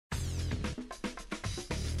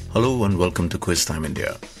Hello and welcome to Quiz Time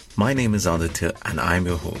India. My name is Aditya and I am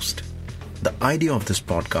your host. The idea of this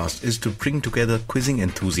podcast is to bring together quizzing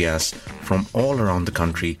enthusiasts from all around the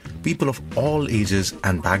country, people of all ages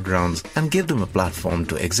and backgrounds, and give them a platform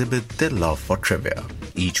to exhibit their love for trivia.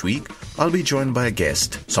 Each week, I'll be joined by a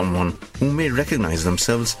guest, someone who may recognize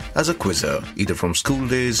themselves as a quizzer, either from school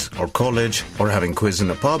days or college, or having quiz in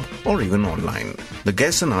a pub or even online. The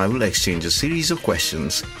guest and I will exchange a series of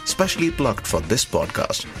questions specially plucked for this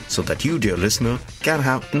podcast so that you, dear listener, can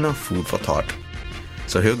have enough food for thought.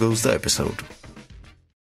 So here goes the episode.